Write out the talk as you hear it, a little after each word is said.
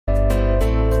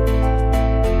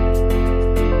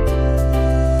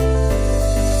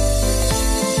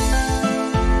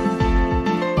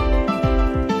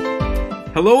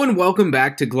Hello and welcome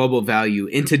back to Global Value.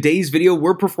 In today's video,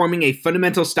 we're performing a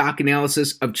fundamental stock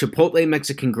analysis of Chipotle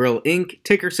Mexican Grill Inc.,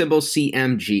 ticker symbol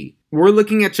CMG. We're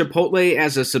looking at Chipotle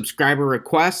as a subscriber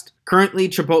request. Currently,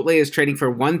 Chipotle is trading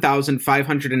for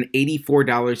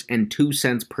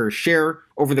 $1,584.02 per share.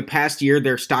 Over the past year,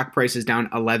 their stock price is down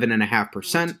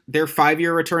 11.5%. Their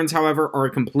 5-year returns, however, are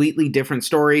a completely different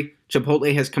story.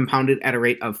 Chipotle has compounded at a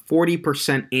rate of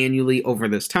 40% annually over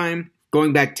this time.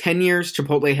 Going back 10 years,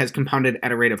 Chipotle has compounded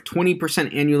at a rate of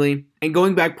 20% annually. And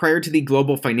going back prior to the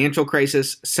global financial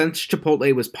crisis, since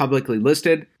Chipotle was publicly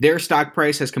listed, their stock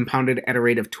price has compounded at a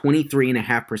rate of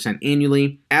 23.5%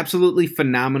 annually. Absolutely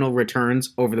phenomenal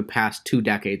returns over the past 2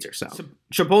 decades or so.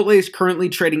 Chipotle is currently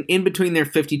trading in between their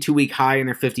 52-week high and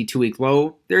their 52-week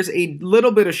low. There's a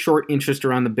little bit of short interest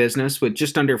around the business, with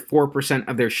just under 4%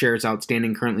 of their shares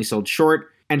outstanding currently sold short.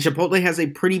 And Chipotle has a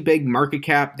pretty big market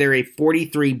cap. They're a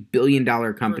 $43 billion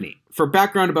company. For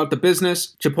background about the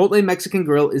business, Chipotle Mexican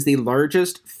Grill is the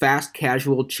largest fast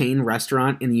casual chain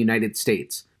restaurant in the United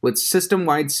States, with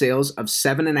system-wide sales of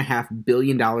 $7.5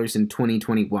 billion in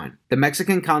 2021. The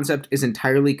Mexican concept is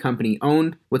entirely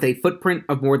company-owned, with a footprint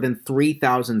of more than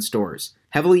 3,000 stores,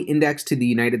 heavily indexed to the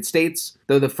United States,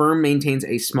 though the firm maintains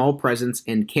a small presence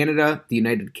in Canada, the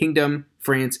United Kingdom,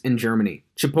 France, and Germany.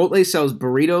 Chipotle sells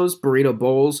burritos, burrito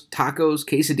bowls, tacos,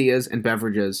 quesadillas, and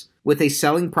beverages, with a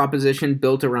selling proposition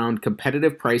built around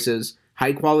competitive prices,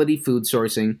 high-quality food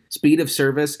sourcing, speed of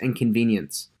service, and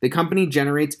convenience. The company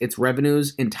generates its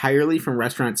revenues entirely from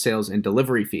restaurant sales and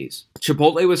delivery fees.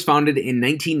 Chipotle was founded in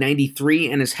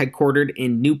 1993 and is headquartered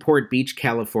in Newport Beach,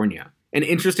 California. An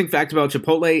interesting fact about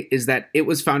Chipotle is that it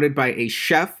was founded by a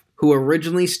chef who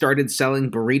originally started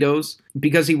selling burritos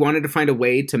because he wanted to find a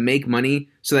way to make money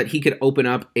so that he could open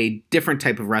up a different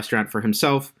type of restaurant for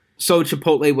himself. So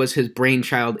Chipotle was his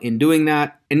brainchild in doing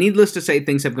that, and needless to say,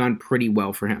 things have gone pretty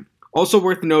well for him. Also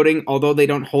worth noting, although they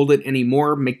don't hold it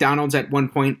anymore, McDonald's at one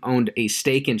point owned a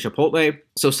stake in Chipotle,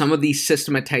 so some of the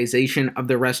systematization of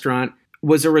the restaurant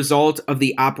was a result of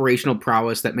the operational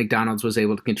prowess that McDonald's was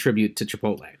able to contribute to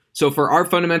Chipotle. So for our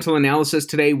fundamental analysis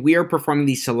today, we are performing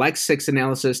the Select 6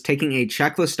 analysis, taking a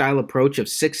checklist-style approach of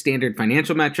 6 standard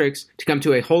financial metrics to come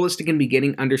to a holistic and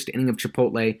beginning understanding of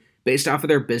Chipotle based off of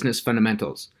their business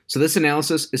fundamentals. So this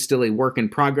analysis is still a work in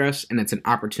progress, and it's an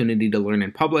opportunity to learn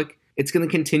in public. It's going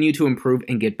to continue to improve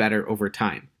and get better over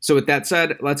time. So with that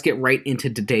said, let's get right into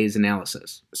today's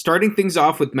analysis. Starting things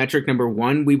off with metric number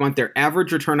 1, we want their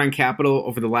average return on capital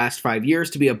over the last 5 years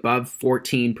to be above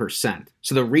 14%.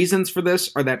 So the reasons for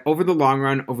this are that over the long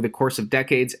run, over the course of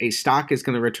decades, a stock is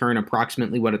going to return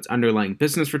approximately what its underlying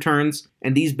business returns,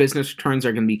 and these business returns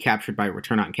are going to be captured by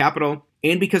return on capital,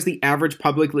 and because the average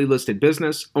publicly listed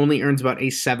business only earns about a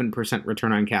 7%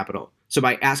 return on capital. So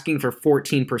by asking for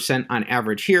 14% on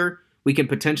average here, we can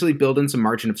potentially build in some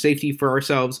margin of safety for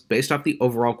ourselves based off the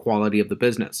overall quality of the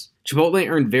business. Chipotle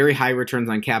earned very high returns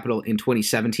on capital in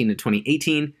 2017 and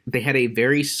 2018. They had a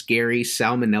very scary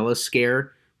salmonella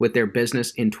scare with their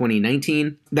business in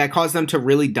 2019 that caused them to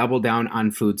really double down on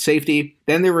food safety.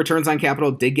 Then their returns on capital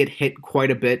did get hit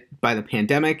quite a bit by the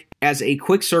pandemic. As a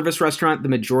quick service restaurant, the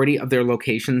majority of their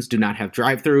locations do not have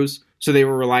drive-thrus, so they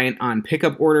were reliant on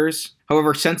pickup orders.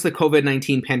 However, since the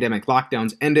COVID-19 pandemic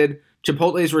lockdowns ended,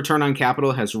 Chipotle's return on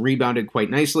capital has rebounded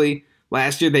quite nicely.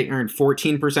 Last year, they earned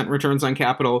 14% returns on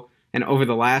capital, and over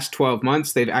the last 12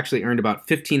 months, they've actually earned about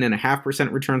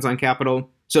 15.5% returns on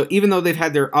capital. So even though they've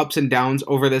had their ups and downs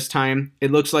over this time,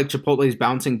 it looks like Chipotle is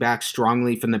bouncing back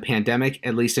strongly from the pandemic,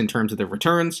 at least in terms of their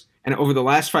returns. And over the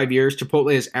last 5 years,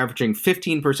 Chipotle is averaging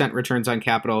 15% returns on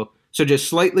capital, so just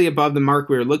slightly above the mark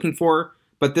we were looking for,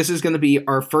 but this is going to be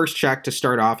our first check to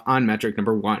start off on metric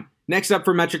number 1. Next up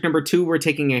for metric number 2, we're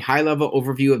taking a high-level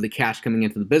overview of the cash coming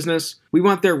into the business. We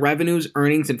want their revenues,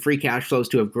 earnings, and free cash flows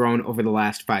to have grown over the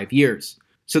last 5 years.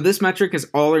 So this metric is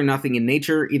all or nothing in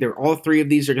nature. Either all 3 of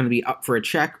these are going to be up for a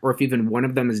check, or if even one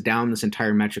of them is down, this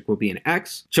entire metric will be an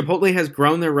X. Chipotle has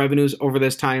grown their revenues over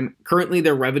this time. Currently,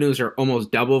 their revenues are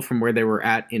almost double from where they were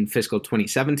at in fiscal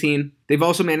 2017. They've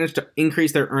also managed to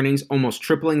increase their earnings, almost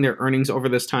tripling their earnings over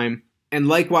this time. And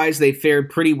likewise, they fared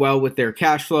pretty well with their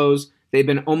cash flows. They've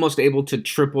been almost able to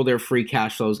triple their free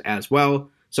cash flows as well.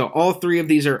 So all 3 of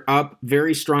these are up.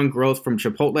 Very strong growth from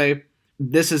Chipotle.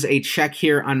 This is a check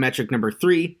here on metric number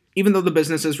 3. Even though the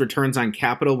business's returns on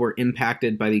capital were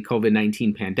impacted by the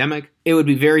COVID-19 pandemic, it would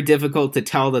be very difficult to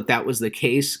tell that that was the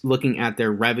case looking at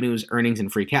their revenues, earnings,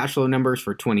 and free cash flow numbers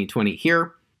for 2020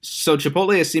 here. So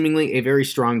Chipotle is seemingly a very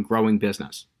strong growing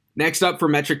business. Next up for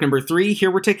metric number 3,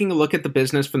 here we're taking a look at the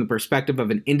business from the perspective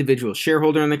of an individual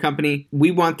shareholder in the company.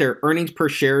 We want their earnings per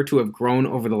share to have grown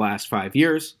over the last 5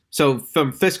 years. So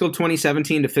from fiscal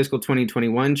 2017 to fiscal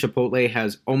 2021, Chipotle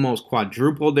has almost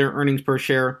quadrupled their earnings per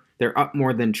share. They're up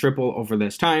more than triple over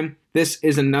this time. This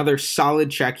is another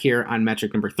solid check here on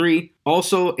metric number 3.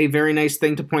 Also, a very nice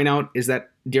thing to point out is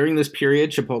that during this period,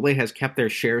 Chipotle has kept their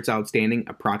shares outstanding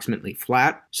approximately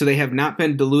flat. So they have not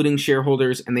been diluting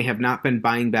shareholders and they have not been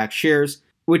buying back shares,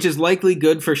 which is likely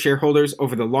good for shareholders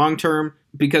over the long term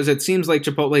because it seems like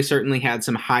Chipotle certainly had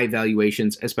some high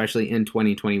valuations, especially in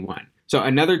 2021. So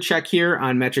another check here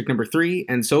on metric number 3,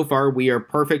 and so far we are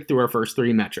perfect through our first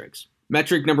 3 metrics.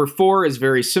 Metric number 4 is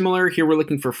very similar. Here we're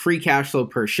looking for free cash flow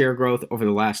per share growth over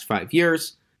the last 5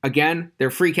 years. Again,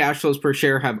 their free cash flows per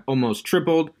share have almost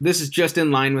tripled. This is just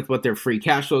in line with what their free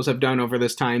cash flows have done over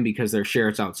this time because their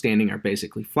shares outstanding are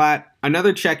basically flat.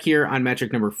 Another check here on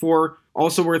metric number 4,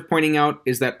 also worth pointing out,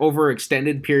 is that over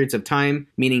extended periods of time,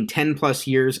 meaning 10 plus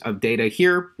years of data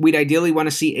here, we'd ideally want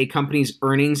to see a company's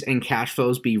earnings and cash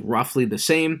flows be roughly the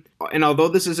same. And although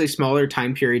this is a smaller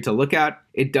time period to look at,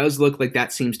 it does look like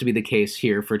that seems to be the case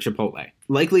here for Chipotle.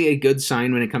 Likely a good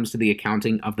sign when it comes to the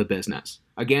accounting of the business.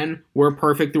 Again, we're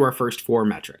perfect through our first 4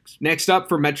 metrics. Next up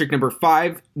for metric number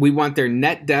 5, we want their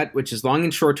net debt, which is long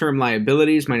and short-term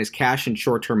liabilities minus cash and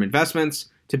short-term investments,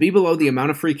 to be below the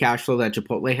amount of free cash flow that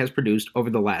Chipotle has produced over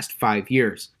the last 5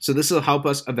 years. So this will help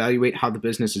us evaluate how the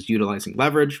business is utilizing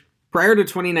leverage. Prior to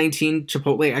 2019,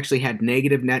 Chipotle actually had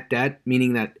negative net debt,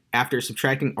 meaning that after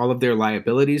subtracting all of their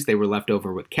liabilities, they were left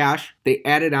over with cash. They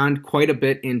added on quite a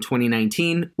bit in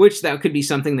 2019, which that could be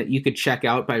something that you could check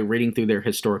out by reading through their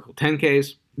historical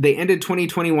 10Ks. They ended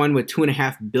 2021 with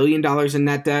 $2.5 billion in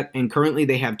net debt, and currently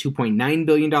they have $2.9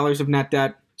 billion of net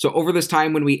debt. So over this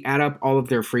time, when we add up all of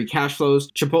their free cash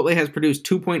flows, Chipotle has produced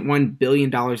 $2.1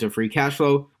 billion of free cash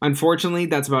flow. Unfortunately,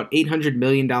 that's about $800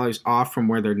 million off from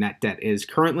where their net debt is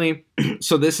currently.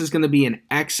 So this is going to be an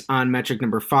X on metric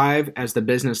number 5, as the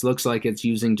business looks like it's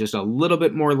using just a little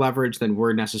bit more leverage than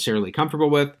we're necessarily comfortable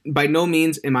with. By no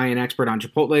means am I an expert on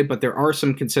Chipotle, but there are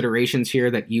some considerations here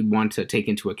that you'd want to take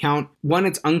into account. One,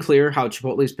 it's unclear how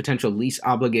Chipotle's potential lease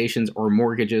obligations or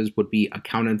mortgages would be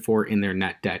accounted for in their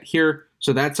net debt here.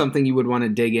 So that's something you would want to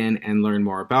dig in and learn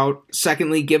more about.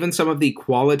 Secondly, given some of the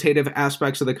qualitative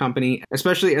aspects of the company,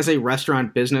 especially as a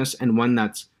restaurant business and one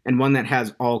that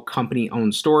has all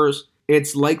company-owned stores,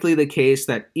 it's likely the case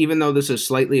that even though this is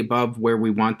slightly above where we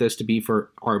want this to be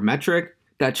for our metric,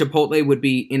 that Chipotle would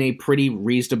be in a pretty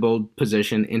reasonable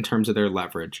position in terms of their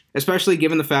leverage, especially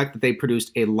given the fact that they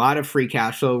produced a lot of free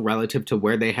cash flow relative to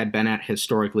where they had been at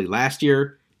historically last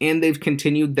year, and they've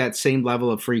continued that same level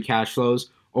of free cash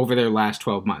flows over their last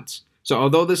 12 months. So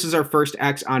although this is our first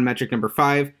X on metric number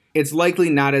 5, it's likely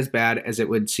not as bad as it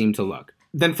would seem to look.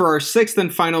 Then for our 6th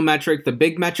and final metric, the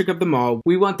big metric of them all,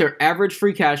 we want their average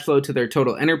free cash flow to their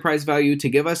total enterprise value to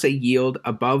give us a yield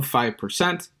above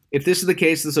 5%. If this is the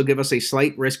case, this will give us a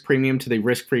slight risk premium to the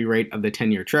risk-free rate of the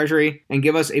 10-year treasury and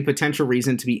give us a potential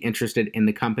reason to be interested in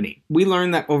the company. We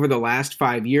learned that over the last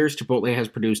 5 years, Chipotle has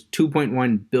produced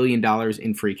 $2.1 billion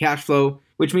in free cash flow,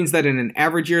 which means that in an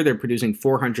average year, they're producing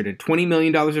 $420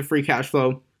 million of free cash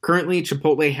flow. Currently,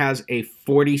 Chipotle has a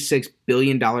 $46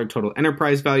 billion total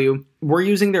enterprise value. We're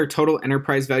using their total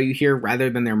enterprise value here rather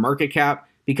than their market cap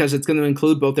because it's going to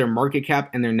include both their market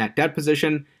cap and their net debt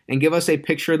position and give us a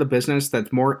picture of the business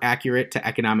that's more accurate to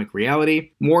economic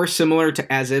reality, more similar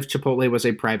to as if Chipotle was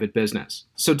a private business.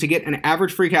 So to get an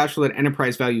average free cash flow at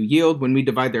enterprise value yield, when we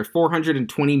divide their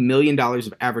 $420 million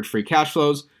of average free cash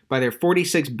flows by their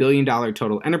 $46 billion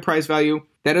total enterprise value,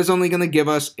 that is only going to give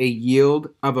us a yield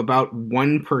of about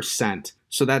 1%.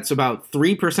 So that's about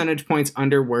 3 percentage points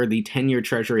under where the 10-year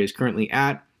treasury is currently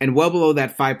at, and well below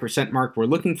that 5% mark we're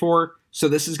looking for. So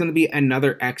this is going to be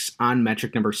another X on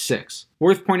metric number 6.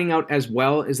 Worth pointing out as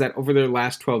well is that over their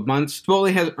last 12 months,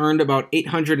 Chipotle has earned about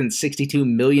 $862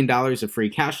 million of free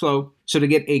cash flow. So to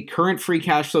get a current free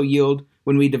cash flow yield,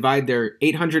 when we divide their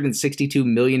 $862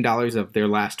 million of their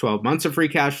last 12 months of free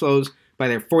cash flows by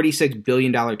their $46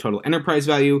 billion total enterprise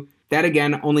value, that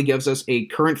again only gives us a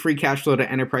current free cash flow to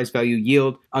enterprise value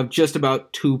yield of just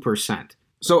about 2%.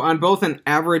 So on both an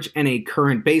average and a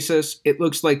current basis, it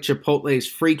looks like Chipotle's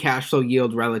free cash flow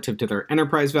yield relative to their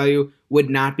enterprise value would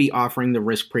not be offering the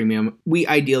risk premium we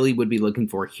ideally would be looking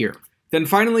for here. Then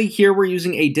finally, here we're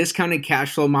using a discounted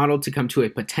cash flow model to come to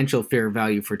a potential fair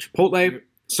value for Chipotle.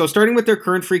 So starting with their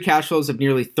current free cash flows of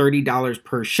nearly $30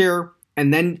 per share,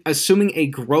 and then assuming a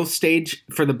growth stage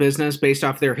for the business based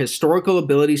off their historical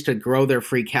abilities to grow their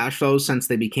free cash flows since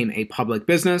they became a public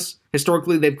business.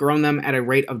 Historically, they've grown them at a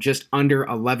rate of just under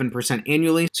 11%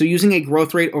 annually. So using a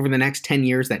growth rate over the next 10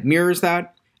 years that mirrors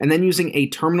that, and then using a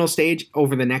terminal stage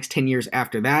over the next 10 years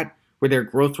after that, where their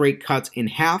growth rate cuts in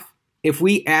half. If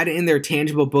we add in their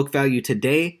tangible book value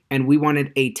today and we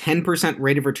wanted a 10%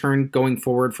 rate of return going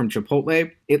forward from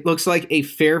Chipotle, it looks like a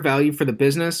fair value for the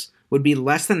business would be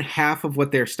less than half of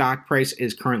what their stock price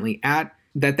is currently at,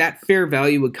 that fair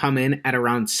value would come in at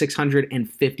around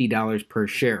 $650 per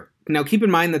share. Now keep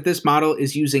in mind that this model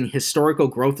is using historical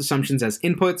growth assumptions as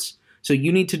inputs, so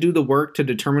you need to do the work to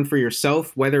determine for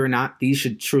yourself whether or not these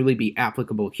should truly be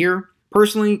applicable here.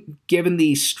 Personally, given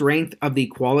the strength of the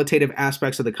qualitative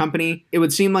aspects of the company, it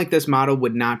would seem like this model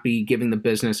would not be giving the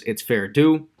business its fair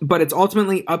due, but it's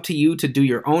ultimately up to you to do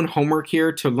your own homework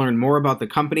here to learn more about the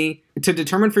company, to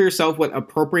determine for yourself what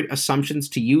appropriate assumptions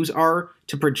to use are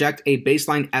to project a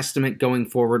baseline estimate going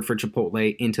forward for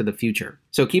Chipotle into the future.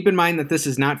 So keep in mind that this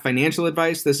is not financial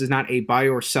advice, this is not a buy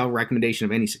or sell recommendation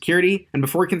of any security, and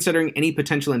before considering any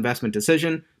potential investment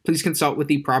decision, please consult with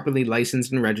the properly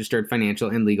licensed and registered financial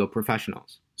and legal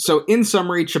professionals. So in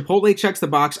summary, Chipotle checks the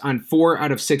box on 4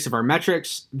 out of 6 of our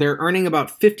metrics. They're earning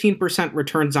about 15%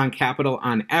 returns on capital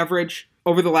on average.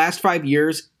 Over the last 5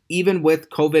 years, even with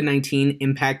COVID-19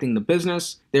 impacting the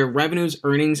business, their revenues,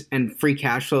 earnings, and free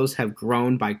cash flows have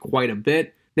grown by quite a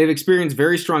bit. They've experienced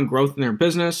very strong growth in their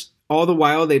business. All the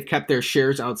while, they've kept their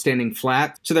shares outstanding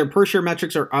flat, so their per share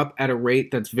metrics are up at a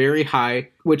rate that's very high,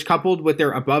 which coupled with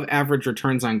their above average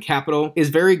returns on capital is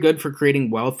very good for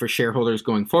creating wealth for shareholders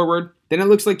going forward. Then it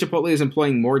looks like Chipotle is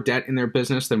employing more debt in their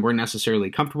business than we're necessarily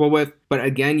comfortable with, but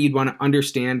again, you'd want to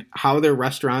understand how their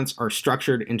restaurants are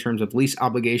structured in terms of lease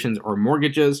obligations or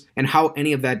mortgages, and how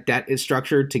any of that debt is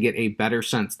structured to get a better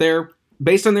sense there.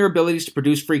 Based on their abilities to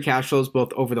produce free cash flows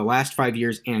both over the last 5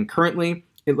 years and currently,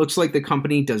 it looks like the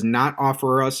company does not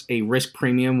offer us a risk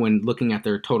premium when looking at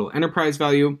their total enterprise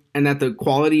value, and that the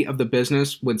quality of the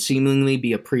business would seemingly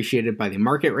be appreciated by the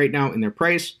market right now in their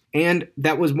price. And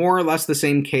that was more or less the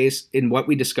same case in what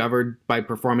we discovered by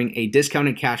performing a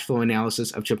discounted cash flow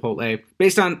analysis of Chipotle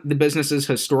based on the business's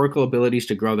historical abilities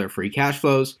to grow their free cash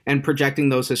flows and projecting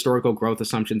those historical growth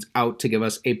assumptions out to give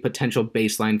us a potential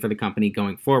baseline for the company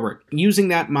going forward. Using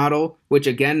that model, which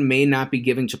again may not be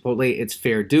giving Chipotle its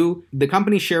fair due, the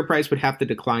company's share price would have to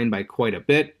decline by quite a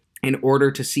bit in order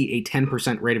to see a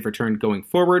 10% rate of return going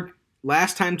forward.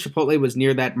 Last time Chipotle was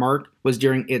near that mark was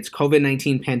during its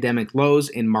COVID-19 pandemic lows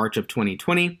in March of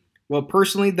 2020. While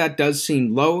personally that does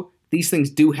seem low, these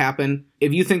things do happen.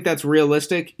 If you think that's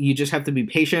realistic, you just have to be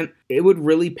patient. It would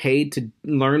really pay to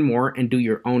learn more and do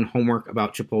your own homework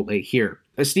about Chipotle here.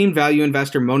 Esteemed value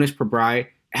investor Monish Prabrai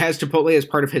has Chipotle as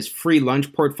part of his free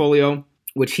lunch portfolio,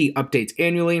 which he updates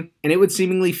annually, and it would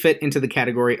seemingly fit into the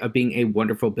category of being a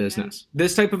wonderful business.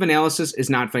 This type of analysis is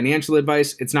not financial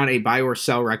advice, it's not a buy or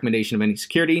sell recommendation of any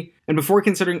security, and before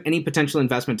considering any potential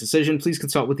investment decision, please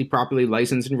consult with the properly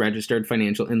licensed and registered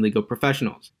financial and legal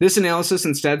professionals. This analysis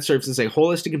instead serves as a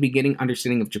holistic and beginning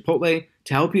understanding of Chipotle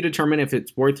to help you determine if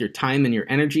it's worth your time and your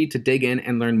energy to dig in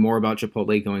and learn more about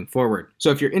Chipotle going forward.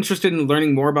 So if you're interested in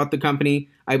learning more about the company,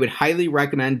 I would highly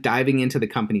recommend diving into the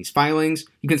company's filings.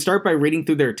 You can start by reading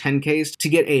through their 10-Ks to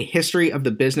get a history of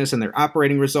the business and their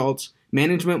operating results.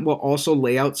 Management will also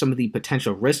lay out some of the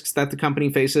potential risks that the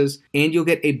company faces, and you'll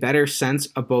get a better sense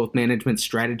of both management's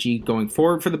strategy going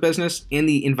forward for the business and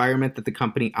the environment that the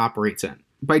company operates in.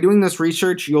 By doing this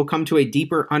research, you'll come to a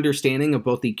deeper understanding of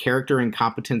both the character and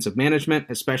competence of management,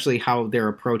 especially how they're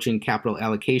approaching capital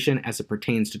allocation as it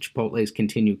pertains to Chipotle's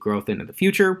continued growth into the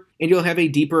future, and you'll have a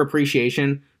deeper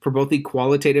appreciation for both the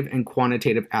qualitative and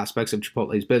quantitative aspects of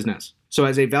Chipotle's business. So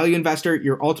as a value investor,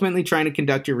 you're ultimately trying to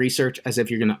conduct your research as if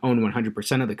you're going to own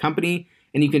 100% of the company,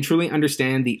 and you can truly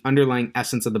understand the underlying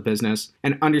essence of the business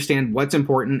and understand what's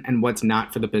important and what's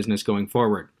not for the business going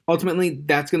forward. Ultimately,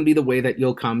 that's going to be the way that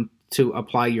you'll come to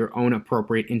apply your own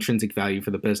appropriate intrinsic value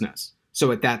for the business. So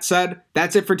with that said,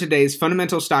 that's it for today's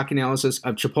fundamental stock analysis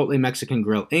of Chipotle Mexican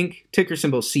Grill Inc., ticker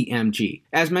symbol CMG.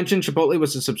 As mentioned, Chipotle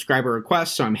was a subscriber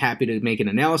request, so I'm happy to make an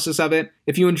analysis of it.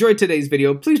 If you enjoyed today's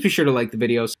video, please be sure to like the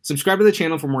video, subscribe to the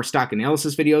channel for more stock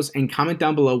analysis videos, and comment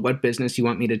down below what business you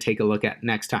want me to take a look at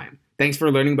next time. Thanks for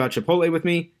learning about Chipotle with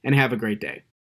me, and have a great day.